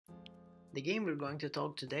The game we're going to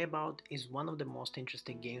talk today about is one of the most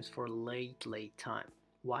interesting games for late time.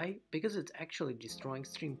 Why? Because it's actually destroying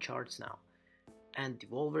Steam charts now, and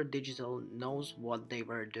Devolver Digital knows what they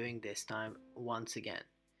were doing this time once again.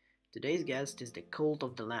 Today's guest is the Cult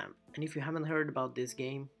of the Lamb, and if you haven't heard about this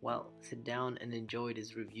game, well, sit down and enjoy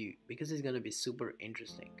this review because it's gonna be super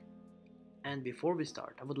interesting. And before we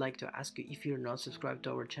start, I would like to ask you, if you're not subscribed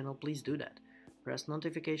to our channel, please do that. Press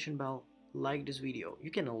notification bell, like this video. You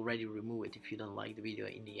can already remove it if you don't like the video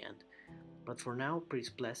in the end. But for now, please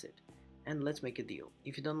bless it. And let's make a deal.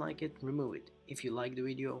 If you don't like it, remove it. If you like the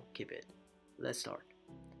video, keep it. Let's start.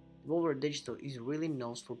 Devolver Digital is really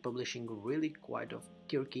known for publishing really quite of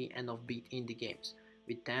quirky and offbeat indie games,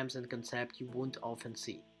 with themes and concepts you won't often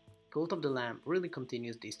see. Cult of the Lamb really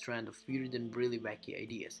continues this trend of weird and really wacky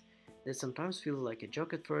ideas that sometimes feels like a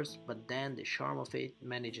joke at first, but then the charm of it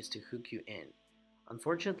manages to hook you in.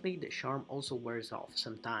 Unfortunately, the charm also wears off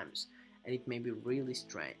sometimes, and it may be really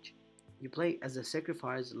strange. You play as a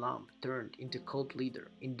sacrificed lamb turned into cult leader,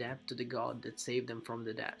 in debt to the god that saved them from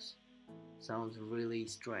the death. Sounds really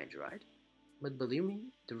strange, right? But believe me,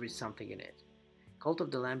 there is something in it. Cult of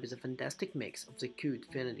the Lamb is a fantastic mix of the cute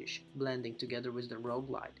finish, blending together with the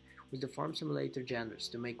roguelite, with the farm simulator genres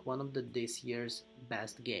to make one of this year's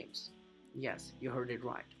best games. Yes, you heard it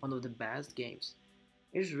right, one of the best games.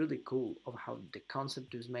 It's really cool of how the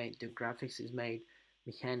concept is made, the graphics is made,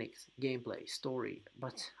 mechanics, gameplay, story,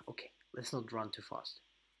 but okay, let's not run too fast.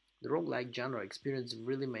 The roguelike genre experienced a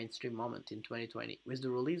really mainstream moment in 2020 with the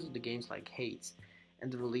release of the games like Hades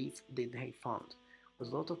and the relief they found. Was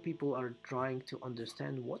a lot of people are trying to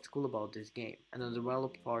understand what's cool about this game, and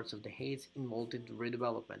undeveloped parts of the Hades involved in the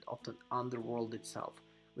redevelopment of the underworld itself,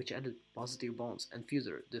 which added positive bonds and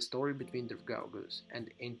furthered the story between the Gaugus and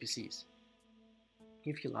NPCs.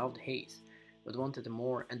 If you loved Haze, but wanted a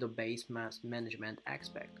more end-based mass management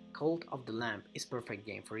aspect, Cult of the Lamb is perfect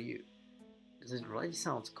game for you. Does it really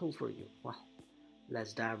sound cool for you? Well,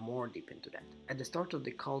 let's dive more deep into that. At the start of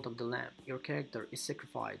the Cult of the Lamb, your character is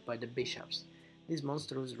sacrificed by the bishops. These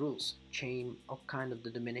monstrous rules chain up kind of the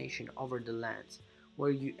domination over the lands, where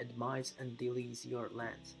you advise and release your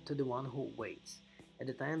lands to the one who waits. At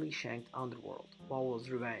the tightly shanked underworld, vows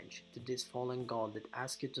revenge to this fallen god that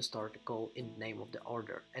asks you to start a cult in the name of the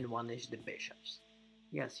order and punish the bishops.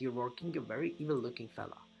 Yes, you're working a very evil looking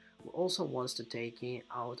fella, who also wants to take him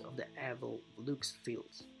out of the evil Luke's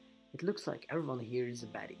fields. It looks like everyone here is a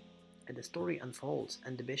baddie, and the story unfolds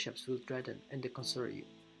and the bishops will threaten and deconcer you,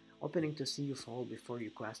 hoping to see you fall before your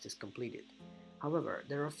quest is completed. However,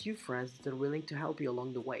 there are a few friends that are willing to help you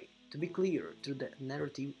along the way. To be clear, through the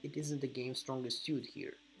narrative, it isn't the game's strongest suit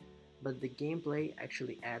here, but the gameplay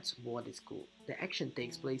actually adds what is cool. The action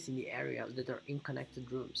takes place in the areas that are in connected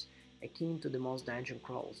rooms, akin to the most dungeon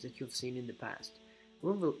crawls that you've seen in the past.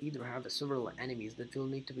 Room will either have several enemies that will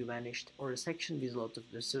need to be vanished, or a section with lots of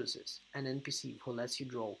resources, an NPC who lets you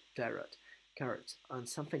draw tarot, carrots, and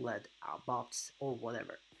something like buffs or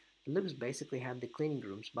whatever. The loops basically have the cleaning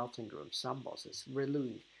rooms, buffing rooms, sub-bosses,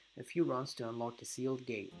 reloading, a few runs to unlock a sealed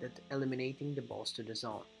gate that eliminating the boss to the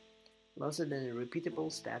zone. Lots of the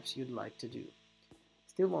repeatable steps you'd like to do.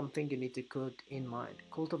 Still, one thing you need to keep in mind,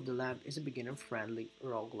 Cult of the Lamb is a beginner-friendly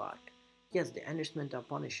roguelike. Yes, the enhancements are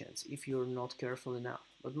punishments if you're not careful enough,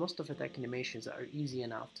 but most of attack animations are easy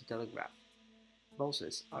enough to telegraph.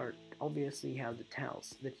 Bosses are obviously have the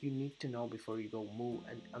tells that you need to know before you go move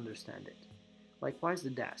and understand it. Likewise the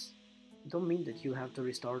dash. Don't mean that you have to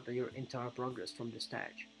restart your entire progress from the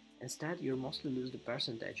stage. Instead, you'll mostly lose the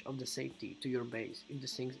percentage of the safety to your base if the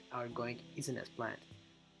things are going isn't as planned.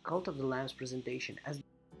 Cult of the Lamb's presentation as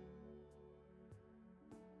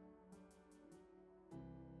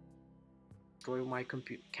destroy my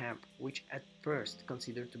compute camp, which at first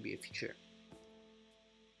considered to be a feature.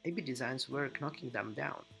 AB designs were knocking them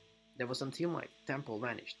down. That was until my temple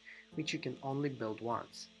vanished, which you can only build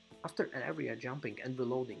once. After an area jumping and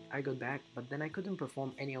reloading, I got back, but then I couldn't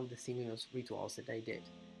perform any of the seamless rituals that I did.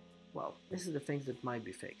 Well, this is the things that might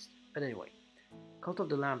be fixed. But anyway, Cult of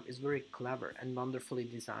the Lamb is very clever and wonderfully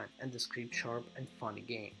designed, and the script sharp and funny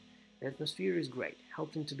game. The atmosphere is great,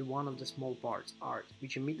 helped into the one of the small parts, art,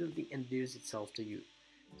 which immediately endears itself to you.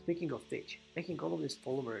 Speaking of which, making all of his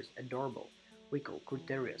followers adorable, Rico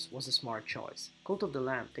Corterius was a smart choice. Cult of the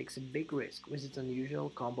Lamb takes a big risk with its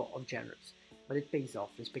unusual combo of genres, but it pays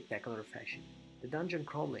off in spectacular fashion. The dungeon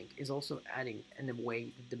crawling is also adding in a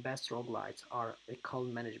way that the best roguelites are a cult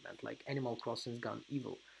management like Animal Crossing's Gone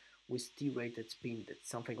Evil with T-rated spin that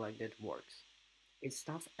something like that works. It's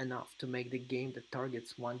tough enough to make the game that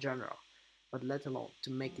targets one genre, but let alone to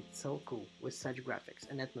make it so cool with such graphics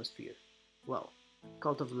and atmosphere. Well,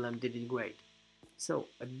 Cult of the Lamb did it great. So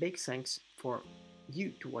a big thanks for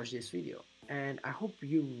you to watch this video, and I hope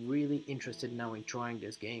you're really interested now in trying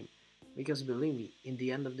this game, because believe me, in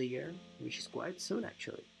the end of the year, which is quite soon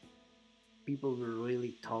actually, people will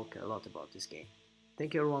really talk a lot about this game.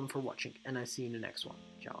 Thank you everyone for watching, and I see you in the next one.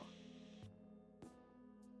 Ciao.